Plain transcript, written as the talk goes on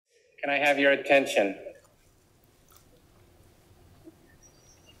Can I have your attention?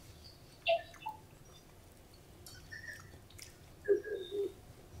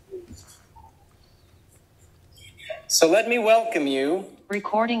 So let me welcome you.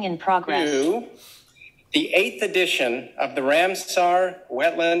 Recording in progress. To the 8th edition of the Ramsar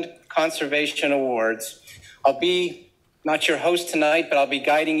Wetland Conservation Awards. I'll be not your host tonight, but I'll be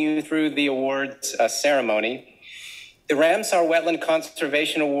guiding you through the awards ceremony. The Ramsar Wetland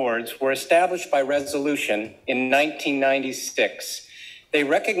Conservation Awards were established by resolution in 1996. They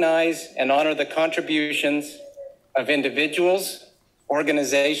recognize and honor the contributions of individuals,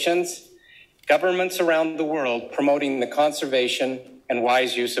 organizations, governments around the world promoting the conservation and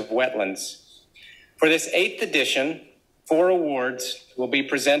wise use of wetlands. For this 8th edition, 4 awards will be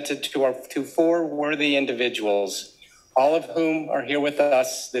presented to 4 worthy individuals, all of whom are here with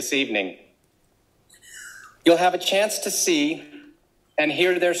us this evening. You'll have a chance to see and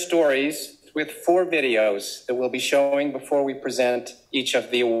hear their stories with 4 videos that we'll be showing before we present each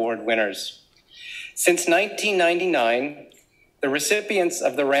of the award winners. Since 1999, the recipients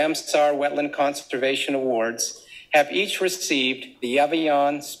of the Ramsar Wetland Conservation Awards have each received the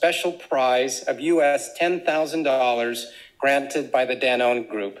Evian Special Prize of US $10,000 granted by the Danone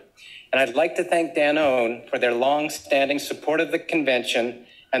Group. And I'd like to thank Danone for their long-standing support of the convention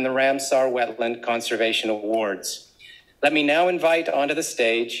and the Ramsar Wetland Conservation Awards. Let me now invite onto the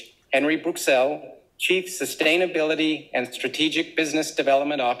stage Henry Bruxelles, Chief Sustainability and Strategic Business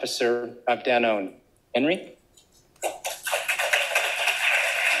Development Officer of Danone. Henry?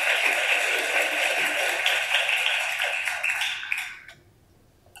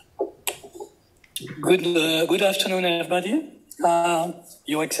 Good afternoon, everybody.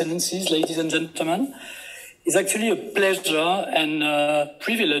 Your Excellencies, ladies and gentlemen. It's actually a pleasure and a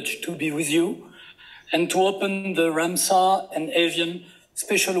privilege to be with you and to open the Ramsar and Evian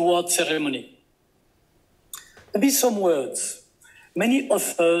Special Award ceremony. Maybe some words. Many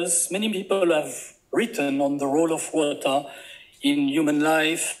authors, many people have written on the role of water in human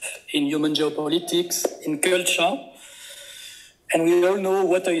life, in human geopolitics, in culture. And we all know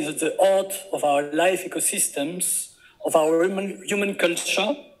water is at the heart of our life ecosystems, of our human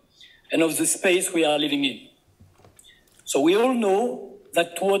culture, and of the space we are living in. So we all know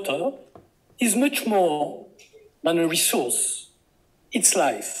that water is much more than a resource. It's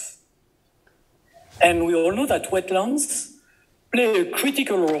life. And we all know that wetlands play a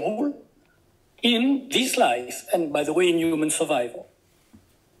critical role in this life, and by the way, in human survival.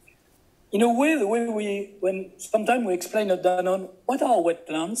 In a way, the way when sometimes we explain at Danone, what are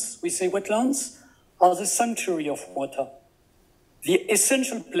wetlands? We say wetlands are the sanctuary of water, the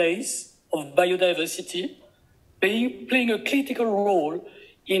essential place of biodiversity, playing a critical role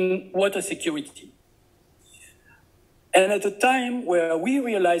in water security. And at a time where we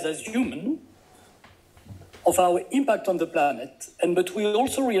realize as humans of our impact on the planet, but we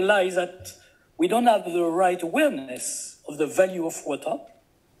also realize that we don't have the right awareness of the value of water,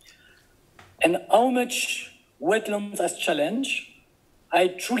 and how much wetlands has challenged, I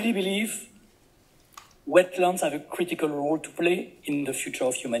truly believe wetlands have a critical role to play in the future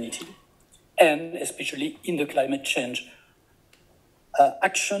of humanity, and especially in the climate change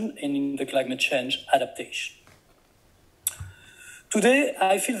action and in the climate change adaptation. Today,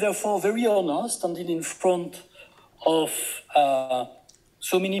 I feel therefore very honored standing in front of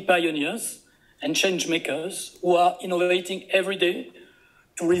so many pioneers and change makers who are innovating every day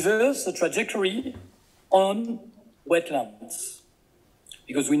to reverse the trajectory on wetlands.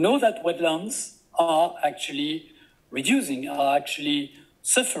 Because we know that wetlands are actually reducing, are actually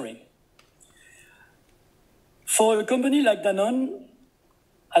suffering. For a company like Danone,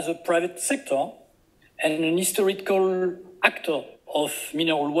 as a private sector and an historical actor of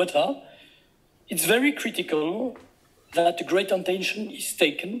mineral water, it's very critical that great attention is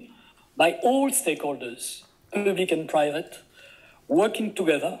taken by all stakeholders, public and private, working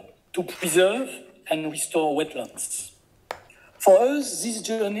together to preserve and restore wetlands. For us, this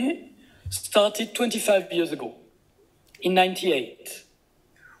journey started 25 years ago, in 1998,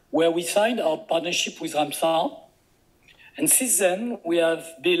 where we signed our partnership with Ramsar. And since then, we have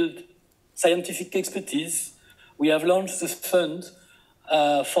built scientific expertise. We have launched the fund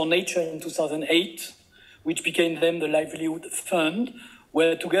for nature in 2008, which became then the Livelihood Fund,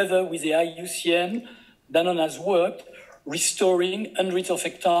 where together with the IUCN, Danone has worked restoring hundreds of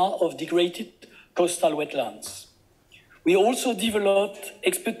hectares of degraded coastal wetlands. We also developed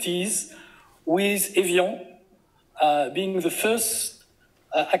expertise with Evian, being the first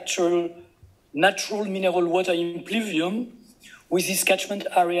actual natural mineral water impluvium with this catchment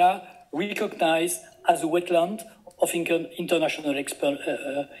area recognized as a wetland of international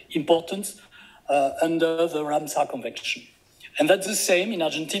importance under the Ramsar Convention. And that's the same in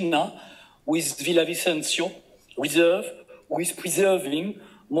Argentina with Villavicencio Reserve, who is preserving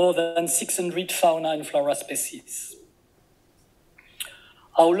more than 600 fauna and flora species.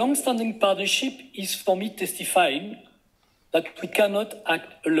 Our long-standing partnership is, for me, testifying that we cannot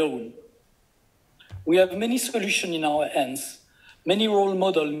act alone. We have many solutions in our hands, many role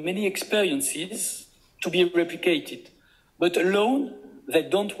models, many experiences to be replicated. But alone, they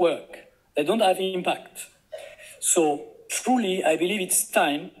don't work. They don't have impact. So truly, I believe it's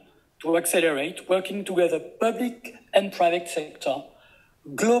time to accelerate working together, public and private sector,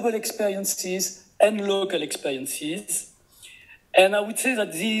 global experiences and local experiences. And I would say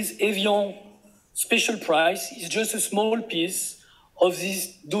that this Evian special prize is just a small piece of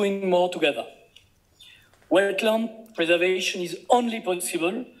this doing more together. Wetland preservation is only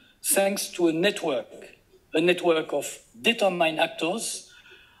possible thanks to a network of determined actors,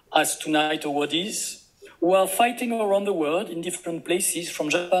 as tonight awardees, who are fighting around the world in different places, from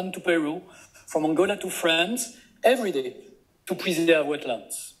Japan to Peru, from Angola to France, every day to preserve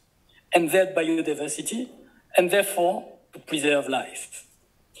wetlands and their biodiversity, and therefore to preserve life.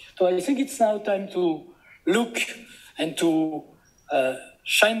 So I think it's now time to look and to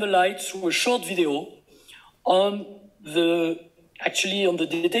shine the light through a short video on the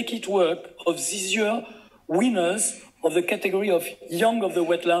dedicated work of this year winners of the category of Young of the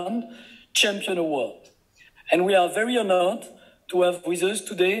Wetland Champion Award. And we are very honored to have with us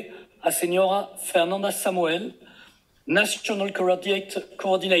today a Senora Fernanda Samuel, National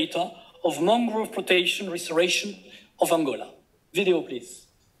Coordinator of Mangrove Protection Restoration of Angola. Video, please.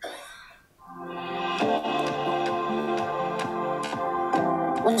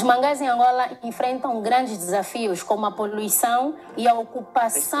 Os mangás em Angola enfrentam grandes desafios, como a poluição e a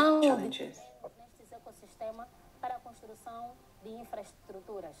ocupação destes ecossistemas para a construção de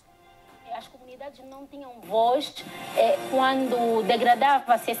infraestruturas. As comunidades não tinham voz quando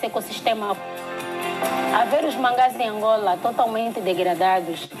degradava-se esse ecossistema. A ver os mangás em Angola totalmente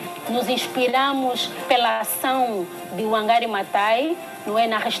degradados, nos inspiramos pela ação de Wangari Maathai,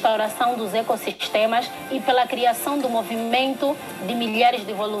 na restauração dos ecossistemas e pela criação do movimento de milhares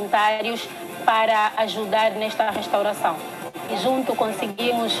de voluntários para ajudar nesta restauração. E junto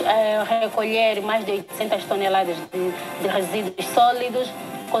conseguimos recolher mais de 800 toneladas de resíduos sólidos,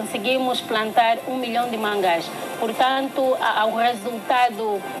 conseguimos plantar 1 milhão de mangás. Portanto, o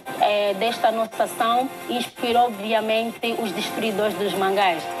resultado desta nossa ação inspirou, obviamente, os destruidores dos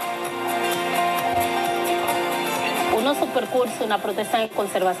mangás. O nosso percurso na proteção e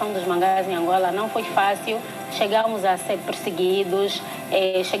conservação dos mangás em Angola não foi fácil. Chegamos a ser perseguidos,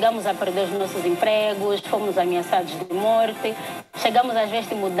 chegamos a perder os nossos empregos, fomos ameaçados de morte, chegamos às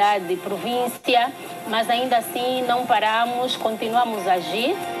vezes a mudar de província, mas ainda assim não paramos, continuamos a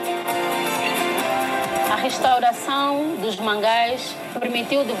agir. A restauração dos mangás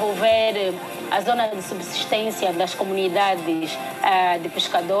permitiu devolver a zona de subsistência das comunidades de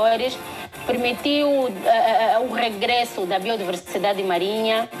pescadores, permitiu o regresso da biodiversidade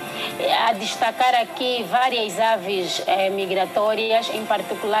marinha, a destacar aqui várias aves migratórias, em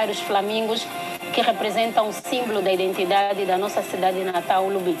particular os flamingos, que representam o símbolo da identidade da nossa cidade natal,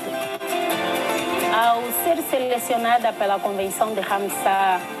 Lubito. Ao ser selecionada pela Convenção de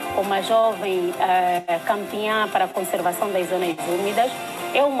Ramsar como a jovem campeã para a conservação das zonas úmidas,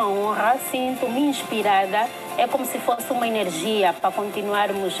 é uma honra, sinto-me inspirada, é como se fosse uma energia para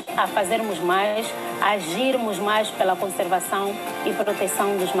continuarmos a fazermos mais, a agirmos mais pela conservação e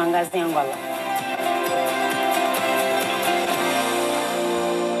proteção dos mangás em Angola.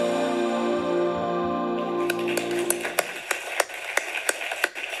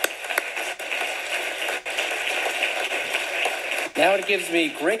 Now it gives me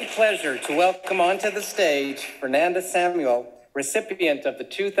great pleasure to welcome onto the stage Fernanda Samuel, recipient of the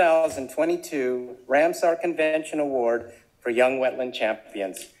 2022 Ramsar Convention Award for Young Wetland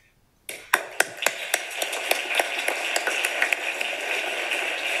Champions.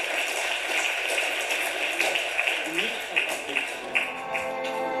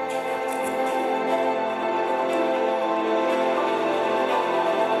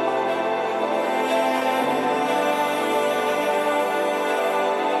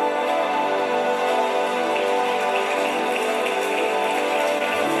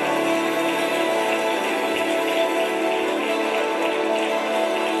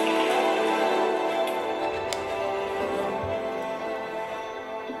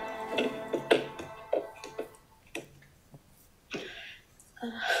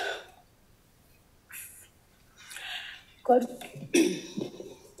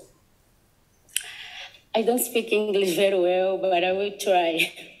 I I don't speak English very well, but I will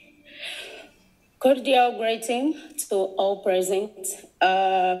try. Cordial greeting to all present.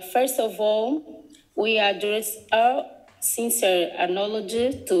 First of all, we address our sincere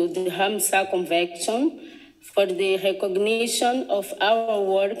acknowledgement to the Ramsar Convention for the recognition of our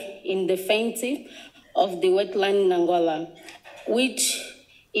work in defense of the wetland in Angola, which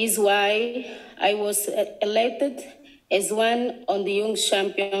is why I was elected as one of the young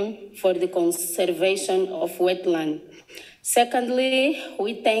champions for the conservation of wetland. Secondly,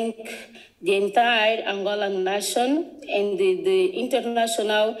 we thank the entire Angolan nation and the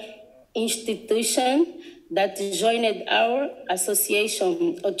international institution that joined our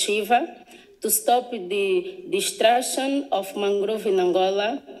association, Ochiva, to stop the destruction of mangrove in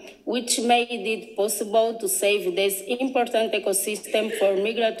Angola, which made it possible to save this important ecosystem for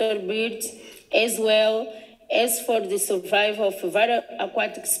migratory birds, as well as for the survival of various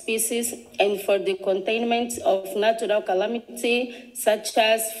aquatic species and for the containment of natural calamities such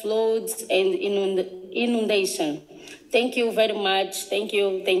as floods and inundation. Thank you very much. Thank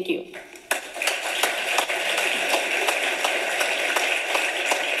you. Thank you.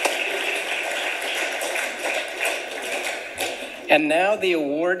 And now the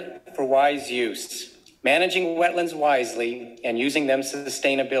award for wise use. Managing wetlands wisely and using them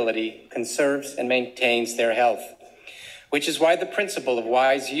sustainability conserves and maintains their health, which is why the principle of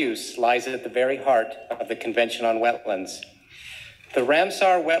wise use lies at the very heart of the Convention on Wetlands. The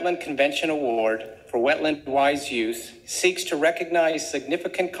Ramsar Wetland Convention Award for Wetland Wise Use seeks to recognize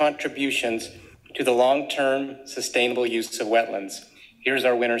significant contributions to the long-term sustainable use of wetlands. Here's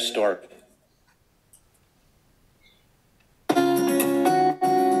our winner's story.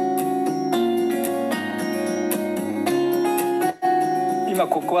今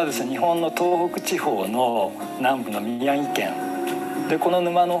ここはですね、日本の東北地方の南部の宮城県で、この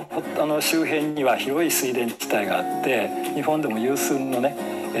沼の周辺には広い水田地帯があって、日本でも有数のね、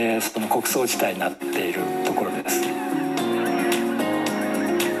その穀倉地帯になっているところです。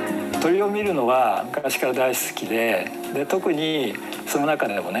鳥を見るのは昔から大好きで、特にその中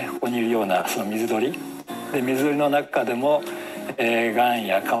でもね、ここにいるようなその水鳥で、水鳥の中でもガン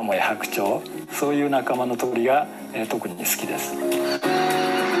やカモや白鳥、そういう仲間の鳥が特に好きです。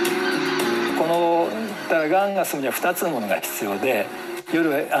このガンが住むには2つのものが必要で、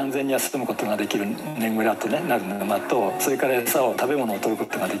夜安全に休むことができるねぐらと、ね、なる沼と、それから餌を食べ物を取るこ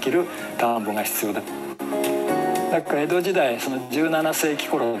とができる田んぼが必要だ。だから江戸時代、その17世紀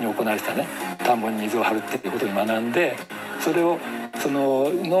頃に行われてたね、田んぼに水を張るっていうことに学んで、それをそ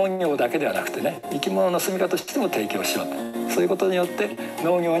の農業だけではなくてね、生き物の住みかとしても提供しようと。そういうことによって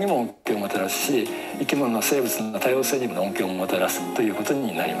農業にも恩恵をもたらすし、生き物の生物の多様性にも恩恵をもたらすということ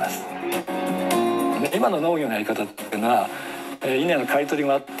になります。今の農業のやり方っていうのは、稲の刈り取り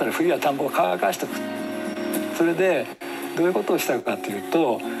があったら冬は田んぼを乾かしておく。それでどういうことをしたかという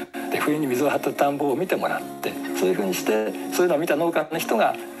と、冬に水を張った田んぼを見てもらって、そういうふうにしてそういうのを見た農家の人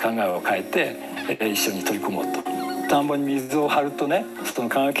が考えを変えて、一緒に取り組もうと。田んぼに水を張るとね、その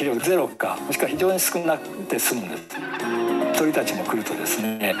化学肥料ゼロかもしくは非常に少なくて済むんです。鳥たちも来るとです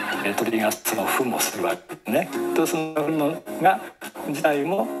ね、鳥がその糞もするわけですね。とその糞が自体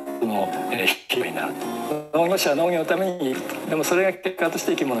もその肥料になる。農業者は農業のためにいると。でもそれが結果とし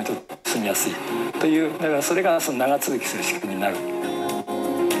て生き物にとって住みやすいという、だからそれがその長続きする仕組みになる。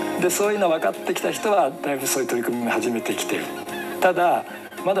でそういうの分かってきた人はだいぶそういう取り組みを始めてきている。ただ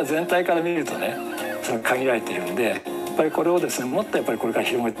まだ全体から見るとね、その限られているんで、やっぱりこれをですね、もっとやっぱりこれから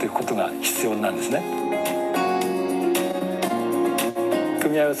広げていくことが必要なんですね。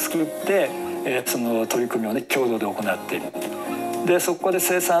組合を作って、その取り組みをね共同で行っている。でそこで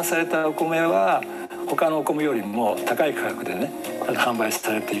生産されたお米は他のお米よりも高い価格でね販売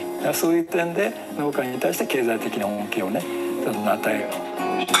されている。そういう点で農家に対して経済的な恩恵をね与える。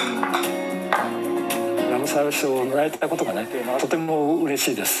ラムサール賞をもらえたことがねとても嬉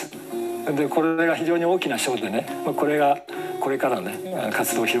しいです。でこれが非常に大きな賞でね、これがこれからのね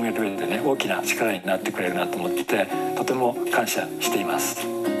活動を広げる上でね大きな力になってくれるなと思ってとても感謝しています。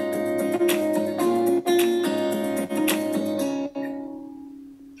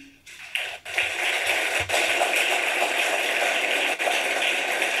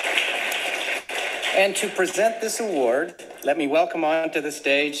And to present this award, let me welcome onto the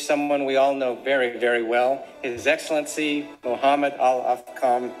stage someone we all know very, very well, His Excellency Mohammed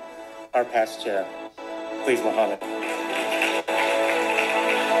Al-Afkam, our past chair. Please, Mohammed.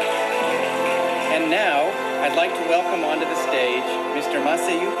 And now, I'd like to welcome onto the stage Mr.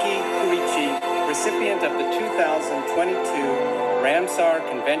 Masayuki Kuichi, recipient of the 2022 Ramsar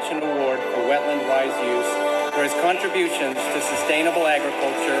Convention Award for Wetland Wise Use for his contributions to sustainable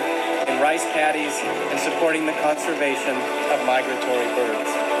agriculture in rice paddies and supporting the conservation of migratory birds.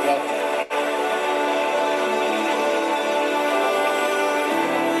 Welcome.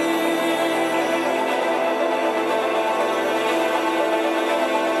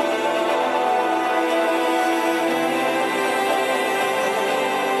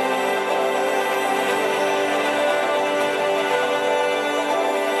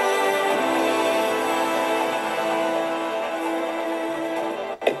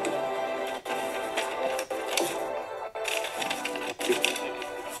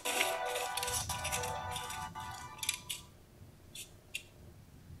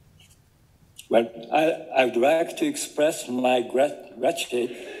 Well, I would like to express my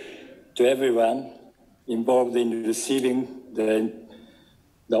gratitude to everyone involved in receiving the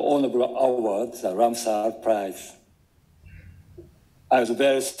honorable award, the Ramsar Prize. I was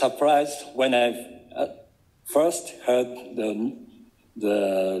very surprised when I first heard the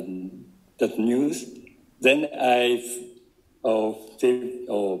news. Then I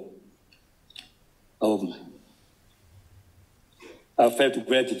felt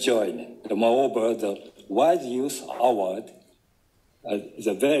great joy. Moreover, the Wise Youth Award is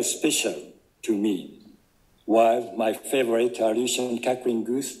very special to me. While my favorite Aleutian cackling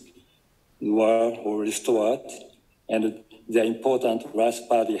goose were restored, and the important rice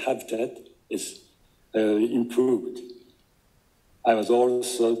paddy habitat is improved. I was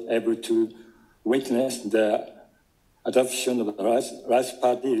also able to witness the adoption of the rice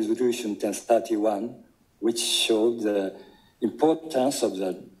paddy resolution 1031, which showed the importance of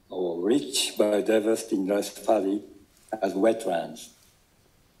the rich biodiversity in rice paddy as wetlands.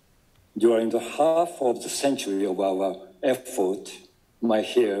 During the half of the century of our effort, my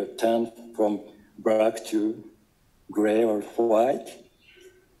hair turned from black to gray or white.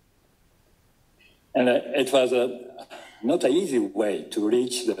 And it was not an easy way to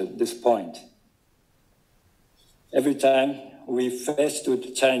reach this point. Every time we faced a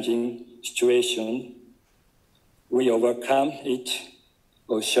challenging situation, we overcome it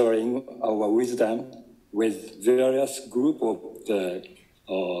or sharing our wisdom with various group of the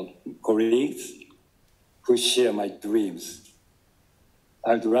colleagues who share my dreams.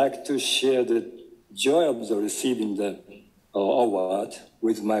 I'd like to share the joy of receiving the award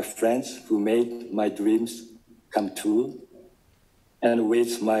with my friends who made my dreams come true, and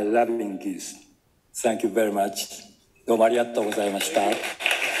with my loving geese. Thank you very much. どうもありがとうございました。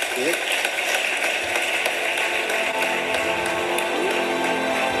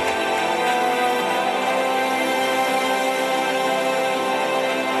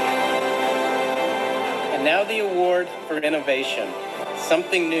Now the award for innovation,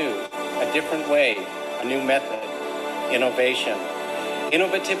 something new, a different way, a new method, innovation.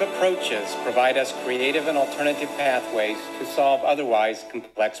 Innovative approaches provide us creative and alternative pathways to solve otherwise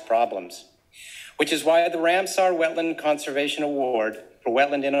complex problems, which is why the Ramsar Wetland Conservation Award for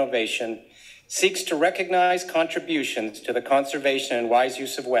Wetland Innovation seeks to recognize contributions to the conservation and wise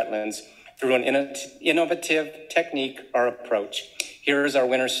use of wetlands through an innovative technique or approach. Here is our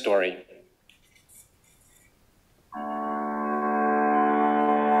winner's story.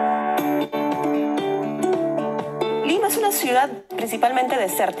 Lima es una ciudad principalmente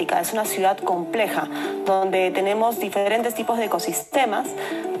desértica, es una ciudad compleja, donde tenemos diferentes tipos de ecosistemas.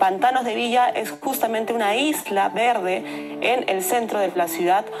 Pantanos de Villa es justamente una isla verde en el centro de la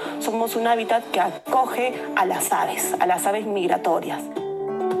ciudad. Somos un hábitat que acoge a las aves migratorias.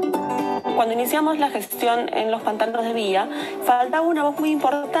 Cuando iniciamos la gestión en los pantanos de Villa, faltaba una voz muy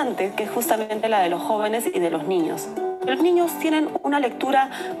importante, que es justamente la de los jóvenes y de los niños. Los niños tienen una lectura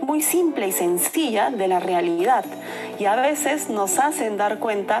muy simple y sencilla de la realidad y a veces nos hacen dar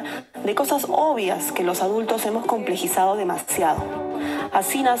cuenta de cosas obvias que los adultos hemos complejizado demasiado.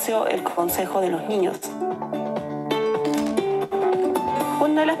 Así nació el Consejo de los Niños.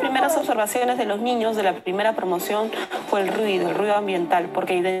 Una de las primeras observaciones de los niños de la primera promoción fue el ruido ambiental,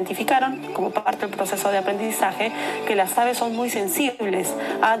 porque identificaron, como parte del proceso de aprendizaje, que las aves son muy sensibles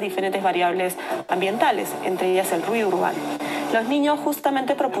a diferentes variables ambientales, entre ellas el ruido urbano. Los niños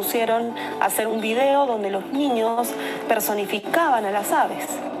justamente propusieron hacer un video donde los niños personificaban a las aves.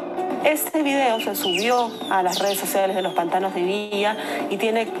 Este video se subió a las redes sociales de los pantanos de Villa y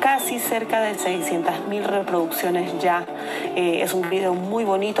tiene casi cerca de 600.000 reproducciones ya. Es un video muy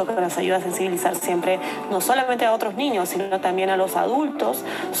bonito que nos ayuda a sensibilizar siempre, no solamente a otros niños, sino también a los adultos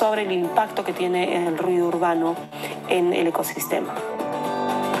sobre el impacto que tiene el ruido urbano en el ecosistema.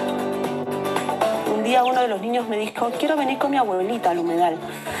 Un día uno de los niños me dijo, quiero venir con mi abuelita al humedal.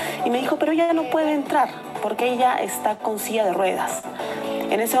 Y me dijo, pero ella no puede entrar porque ella está con silla de ruedas.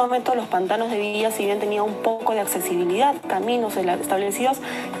 En ese momento los pantanos de Villa, si bien tenía un poco de accesibilidad, caminos establecidos,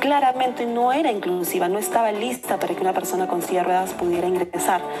 claramente no era inclusiva, no estaba lista para que una persona con silla de ruedas pudiera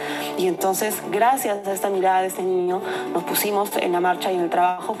ingresar. Y entonces, gracias a esta mirada de este niño, nos pusimos en la marcha y en el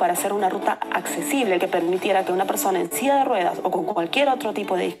trabajo para hacer una ruta accesible que permitiera que una persona en silla de ruedas o con cualquier otro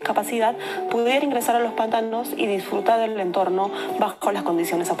tipo de discapacidad pudiera ingresar a los pantanos y disfrutar del entorno bajo las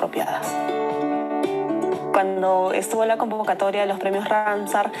condiciones apropiadas. Cuando estuvo la convocatoria de los premios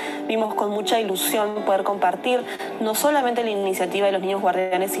Ramsar, vimos con mucha ilusión poder compartir no solamente la iniciativa de los niños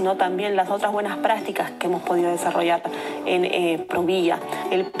guardianes, sino también las otras buenas prácticas que hemos podido desarrollar en Provilla.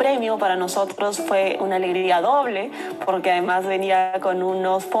 El premio para nosotros fue una alegría doble, porque además venía con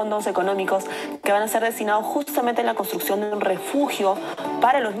unos fondos económicos que van a ser destinados justamente en la construcción de un refugio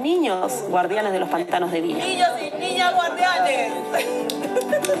para los niños guardianes de los pantanos de Villa. ¡Niños y niñas guardianes!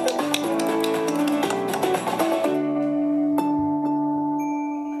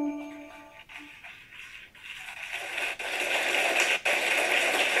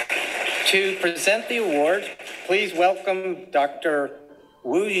 To present the award, please welcome Dr.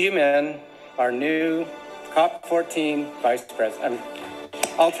 Wu Jimin, our new cop14 Vice President,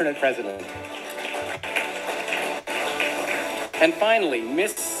 alternate president. And finally,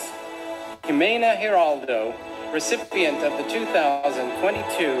 Miss Jimena Giraldo, recipient of the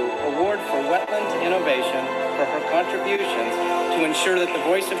 2022 Award for Wetland Innovation for her contributions to ensure that the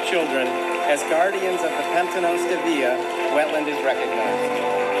voice of children as guardians of the Pantanos de Villa wetland is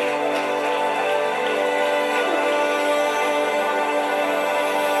recognized.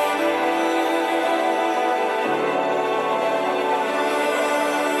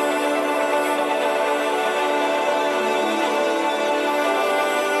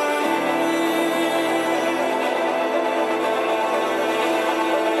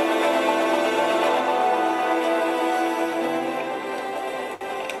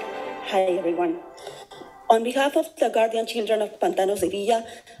 Hi, everyone. On behalf of the guardian children of Pantanos de Villa,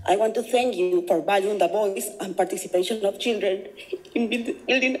 I want to thank you for valuing the voice and participation of children in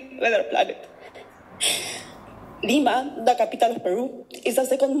building a better planet. Lima, the capital of Peru, is the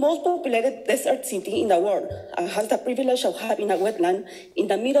second most populated desert city in the world and has the privilege of having a wetland in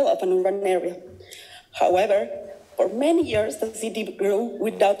the middle of an urban area. However, for many years, the city grew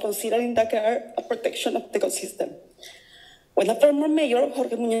without considering the care and protection of the ecosystem. When the former mayor,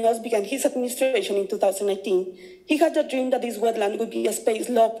 Jorge Muñoz, began his administration in 2019, he had a dream that this wetland would be a space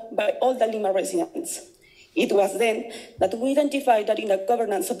loved by all the Lima residents. It was then that we identified that in the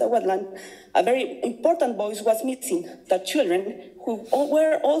governance of the wetland, a very important voice was missing, the children, who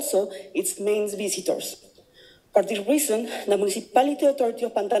were also its main visitors. For this reason, the Municipality Authority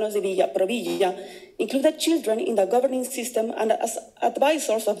of Pantanos de Villa, Provilla, included children in the governing system and as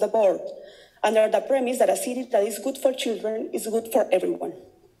advisors of the board, under the premise that a city that is good for children is good for everyone.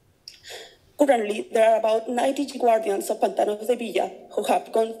 Currently, there are about 90 guardians of Pantanos de Villa who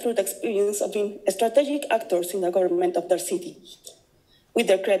have gone through the experience of being strategic actors in the government of their city. With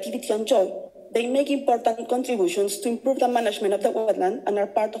their creativity and joy, they make important contributions to improve the management of the wetland and are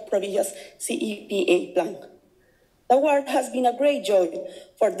part of Provilla's CEPA plan. The award has been a great joy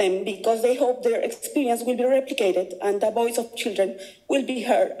for them because they hope their experience will be replicated and the voice of children will be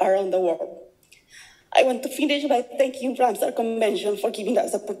heard around the world. I want to finish by thanking Ramsar Convention for giving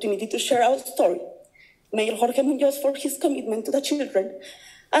us the opportunity to share our story, Mayor Jorge Muñoz for his commitment to the children,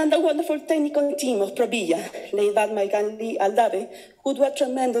 and the wonderful technical team of Provilla, led by Magali Aldave, who do a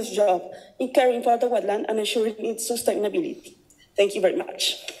tremendous job in caring for the wetland and ensuring its sustainability. Thank you very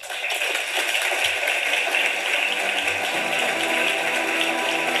much.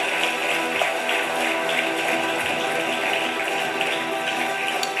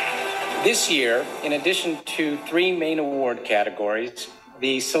 This year, in addition to 3 main award categories,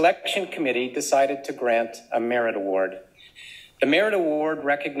 the selection committee decided to grant a merit award. The merit award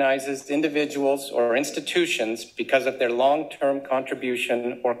recognizes individuals or institutions because of their long-term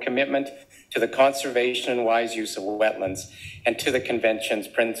contribution or commitment to the conservation and wise use of wetlands and to the convention's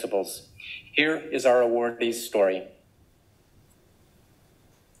principles. Here is our awardee's story.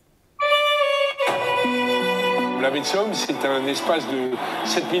 La baie de Somme, c'est un espace de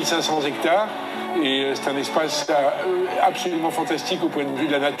 7500 hectares et c'est un espace absolument fantastique au point de vue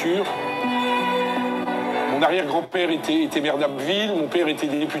de la nature. Mon arrière-grand-père était maire d'Abbeville, mon père était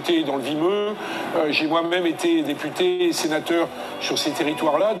député dans le Vimeux, j'ai moi-même été député et sénateur sur ces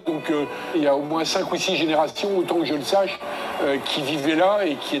territoires-là, donc il y a au moins 5 ou 6 générations, autant que je le sache, qui vivaient là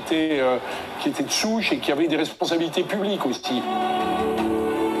et qui étaient de souche et qui avaient des responsabilités publiques aussi.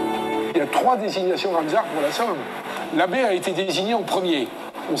 Il y a 3 désignations Ramsar pour la Somme. La baie a été désignée en premier.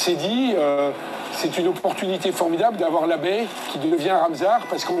 On s'est dit, c'est une opportunité formidable d'avoir la baie qui devient ramsar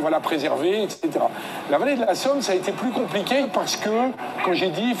parce qu'on va la préserver, etc. La vallée de la Somme, ça a été plus compliqué parce que, quand j'ai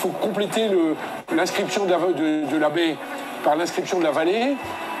dit, il faut compléter l'inscription de la baie par l'inscription de la vallée,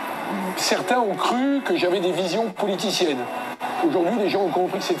 certains ont cru que j'avais des visions politiciennes. Aujourd'hui, les gens ont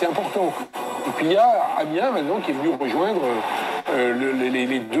compris que c'était important. Et puis il y a Amiens maintenant qui est venu rejoindre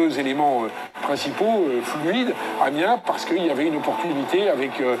les deux éléments principaux fluides. Amiens parce qu'il y avait une opportunité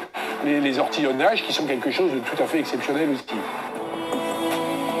avec les ortillonnages qui sont quelque chose de tout à fait exceptionnel aussi.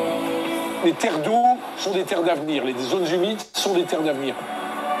 Les terres d'eau sont des terres d'avenir, les zones humides sont des terres d'avenir.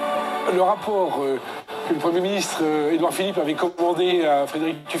 Le rapport que le Premier ministre Édouard Philippe avait commandé à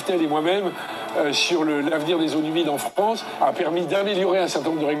Frédéric Tuftel et moi-même sur l'avenir des zones humides en France a permis d'améliorer un certain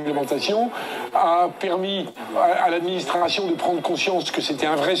nombre de réglementations, a permis à l'administration de prendre conscience que c'était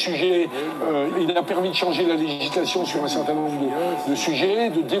un vrai sujet, il a permis de changer la législation sur un certain nombre de sujets,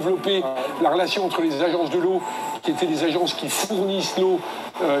 de développer la relation entre les agences de l'eau, qui étaient des agences qui fournissent l'eau,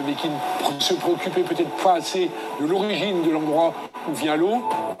 mais qui ne se préoccupaient peut-être pas assez de l'origine de l'endroit où vient l'eau.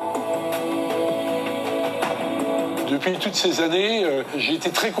 Depuis toutes ces années, j'ai été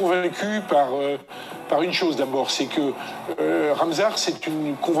très convaincu par une chose d'abord, c'est que Ramsar, c'est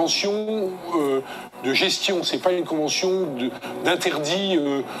une convention de gestion, c'est pas une convention d'interdit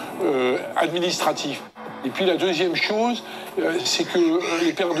administratif. Et puis la deuxième chose, c'est que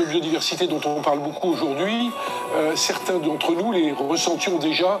les pertes de biodiversité dont on parle beaucoup aujourd'hui, certains d'entre nous les ressentions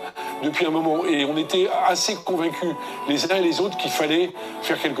déjà depuis un moment. Et on était assez convaincus les uns et les autres qu'il fallait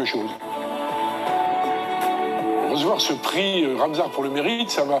faire quelque chose. Recevoir ce prix Ramsar pour le mérite,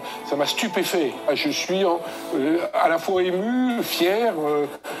 ça m'a stupéfait. Je suis à la fois ému, fier,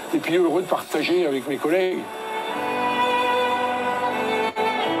 et puis heureux de partager avec mes collègues.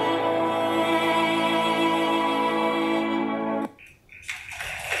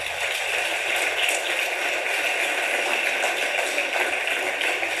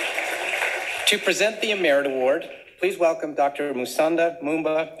 To present the Merit Award, please welcome Dr. Musanda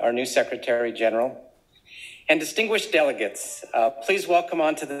Mumba, our new Secretary General. And distinguished delegates, please welcome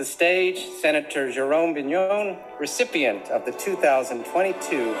onto the stage Senator Jerome Bignon, recipient of the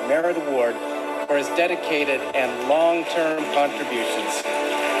 2022 Merit Award for his dedicated and long-term contributions.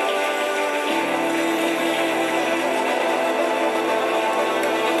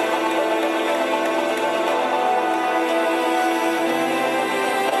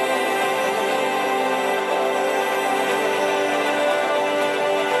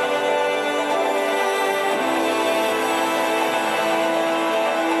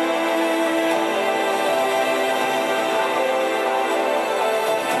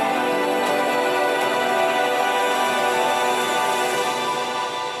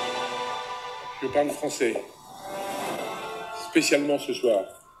 Je parle français, spécialement ce soir.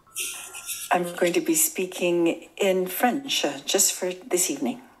 I'm going to be speaking in French just for this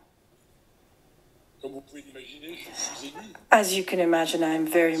evening. Comme vous pouvez l'imaginer, je suis ému. As you can imagine, I'm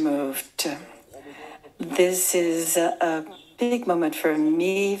very moved. This is a big moment for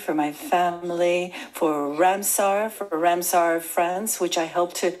me, for my family, for Ramsar France, which I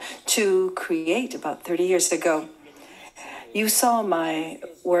helped to create about 30 years ago. You saw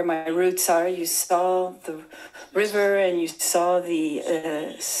where my roots are. You saw the river and you saw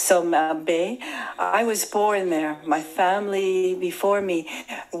the Somme Bay. I was born there. My family before me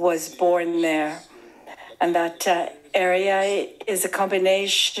was born there. And that area is a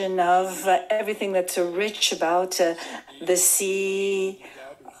combination of everything that's rich about the sea,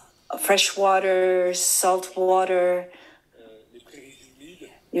 fresh water, salt water.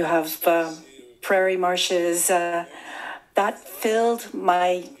 You have prairie marshes. That filled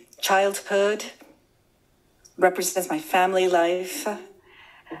my childhood, represents my family life.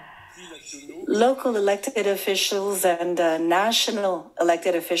 Local elected officials and national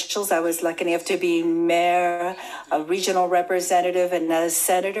elected officials. I was lucky enough to be mayor, a regional representative, and a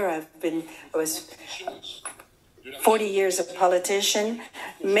senator. I was 40 years a politician.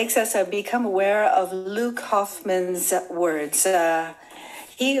 Makes us become aware of Luke Hoffman's words.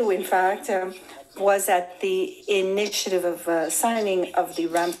 He, in fact, was at the initiative of signing of the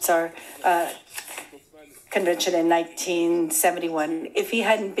Ramsar Convention in 1971. If he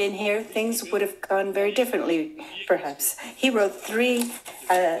hadn't been here, things would have gone very differently, perhaps. He wrote three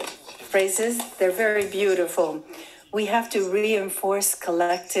phrases. They're very beautiful. We have to reinforce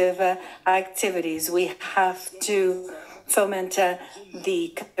collective activities. We have to foment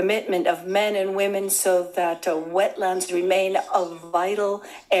the commitment of men and women so that wetlands remain a vital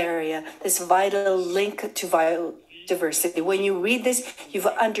area, this vital link to biodiversity. When you read this, you've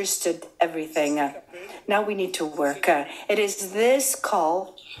understood everything. Now we need to work. It is this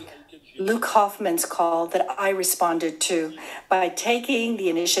call, Luke Hoffman's call that I responded to by taking the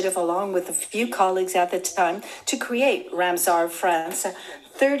initiative along with a few colleagues at the time to create Ramsar France.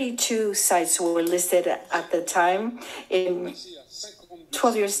 32 sites were listed at the time. In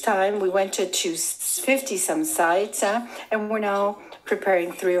 12 years' time, we went to 50-some sites, and we're now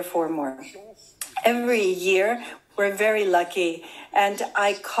preparing 3 or 4 more. Every year, we're very lucky, and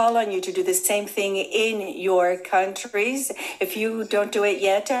I call on you to do the same thing in your countries. If you don't do it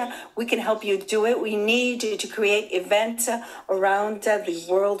yet, we can help you do it. We need to create events around the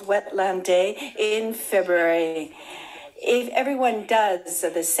World Wetland Day in February. If everyone does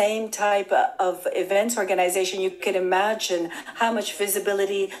the same type of events organization, you can imagine how much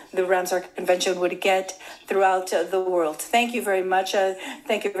visibility the Ramsar Convention would get throughout the world. Thank you very much.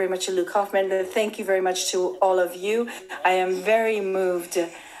 Thank you very much to Luke Hoffman. Thank you very much to all of you. I am very moved.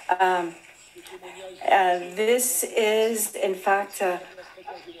 This is, in fact,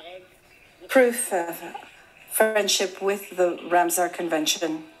 proof of friendship with the Ramsar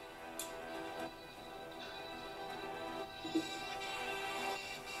Convention.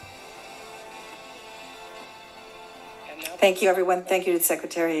 Thank you, everyone. Thank you to the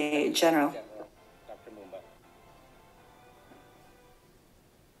Secretary General.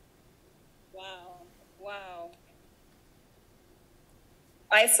 Wow.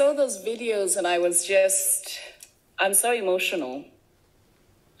 I saw those videos and I'm so emotional.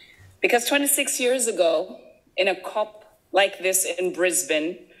 Because 26 years ago, in a COP like this in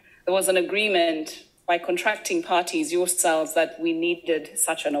Brisbane, there was an agreement by contracting parties, yourselves, that we needed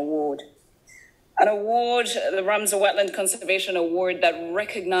such an award. An award, the Ramsar Wetland Conservation Award, that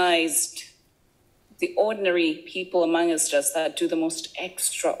recognized the ordinary people among us just that do the most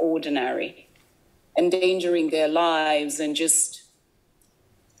extraordinary, endangering their lives and just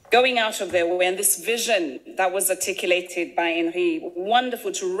going out of their way. And this vision that was articulated by Henri,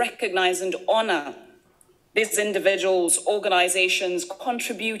 wonderful to recognize and honor these individuals, organizations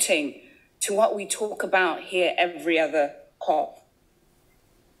contributing to what we talk about here every other COP.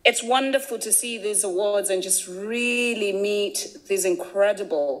 It's wonderful to see these awards and just really meet these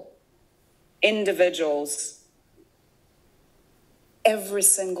incredible individuals. Every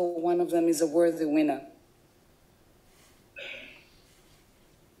single one of them is a worthy winner.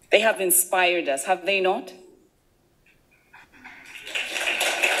 They have inspired us, have they not?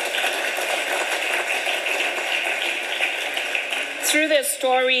 Through their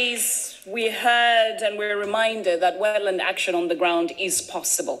stories, we heard and we're reminded that wetland action on the ground is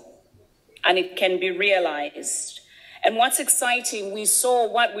possible and it can be realized. And what's exciting, we saw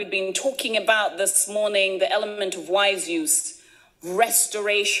what we've been talking about this morning, the element of wise use,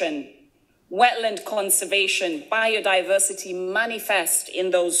 restoration, wetland conservation, biodiversity manifest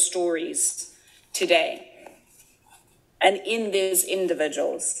in those stories today and in these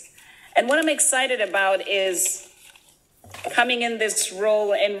individuals. And what I'm excited about is coming in this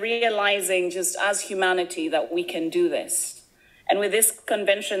role and realizing just as humanity that we can do this. And with this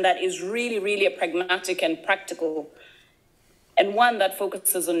convention that is really, really pragmatic and practical and one that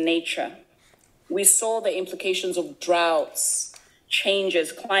focuses on nature. We saw the implications of droughts,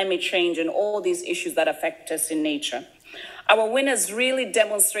 changes, climate change, and all these issues that affect us in nature. Our winners really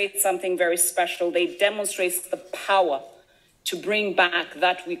demonstrate something very special. They demonstrate the power to bring back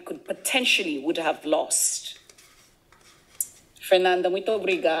that we could potentially would have lost. Fernanda, muito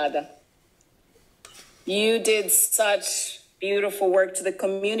obrigada. You did such beautiful work to the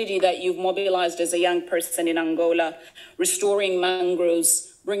community that you've mobilized as a young person in Angola, restoring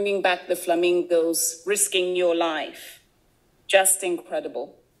mangroves, bringing back the flamingos, risking your life. Just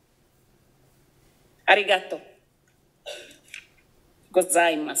incredible. Arigato.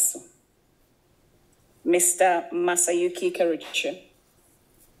 Gozaimasu. Mr. Masayuki Karichi.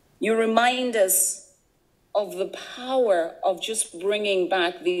 You remind us of the power of just bringing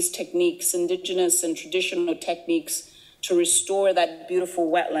back these techniques, indigenous and traditional techniques, to restore that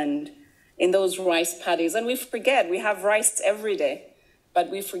beautiful wetland in those rice paddies. And we forget, we have rice every day, but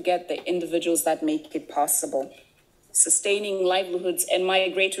we forget the individuals that make it possible. Sustaining livelihoods and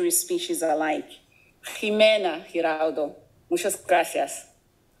migratory species alike. Jimena Giraldo, muchas gracias.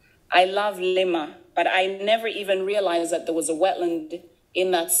 I love Lima, but I never even realized that there was a wetland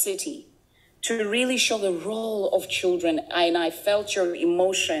in that city to really show the role of children. And I felt your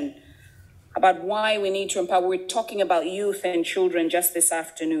emotion about why we need to empower. We're talking about youth and children just this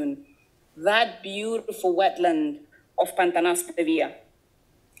afternoon. That beautiful wetland of Pantanas Pevia.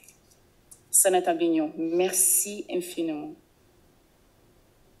 Senator Vignon, merci infiniment.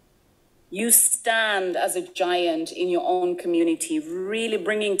 You stand as a giant in your own community, really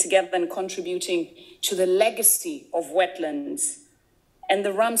bringing together and contributing to the legacy of wetlands and the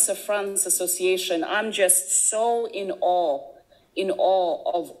Ramsar France Association. I'm just so in awe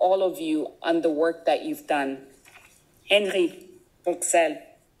of all of you and the work that you've done. Henry, Bruxelles,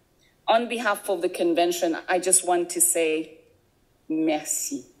 on behalf of the convention, I just want to say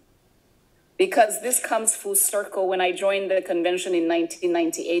merci. Because this comes full circle. When I joined the convention in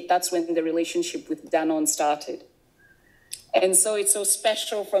 1998, that's when the relationship with Danone started. And so it's so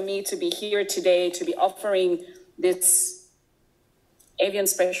special for me to be here today, to be offering this Avian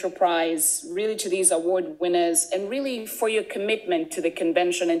Special Prize, really to these award winners, and really for your commitment to the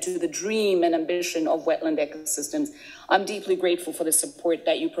convention and to the dream and ambition of wetland ecosystems. I'm deeply grateful for the support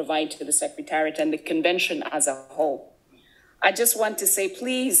that you provide to the Secretariat and the convention as a whole. I just want to say,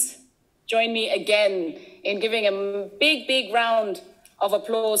 please join me again in giving a big, big round of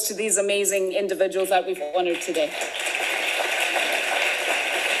applause to these amazing individuals that we've honored today.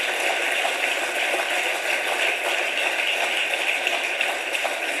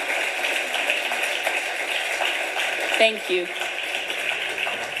 Thank you.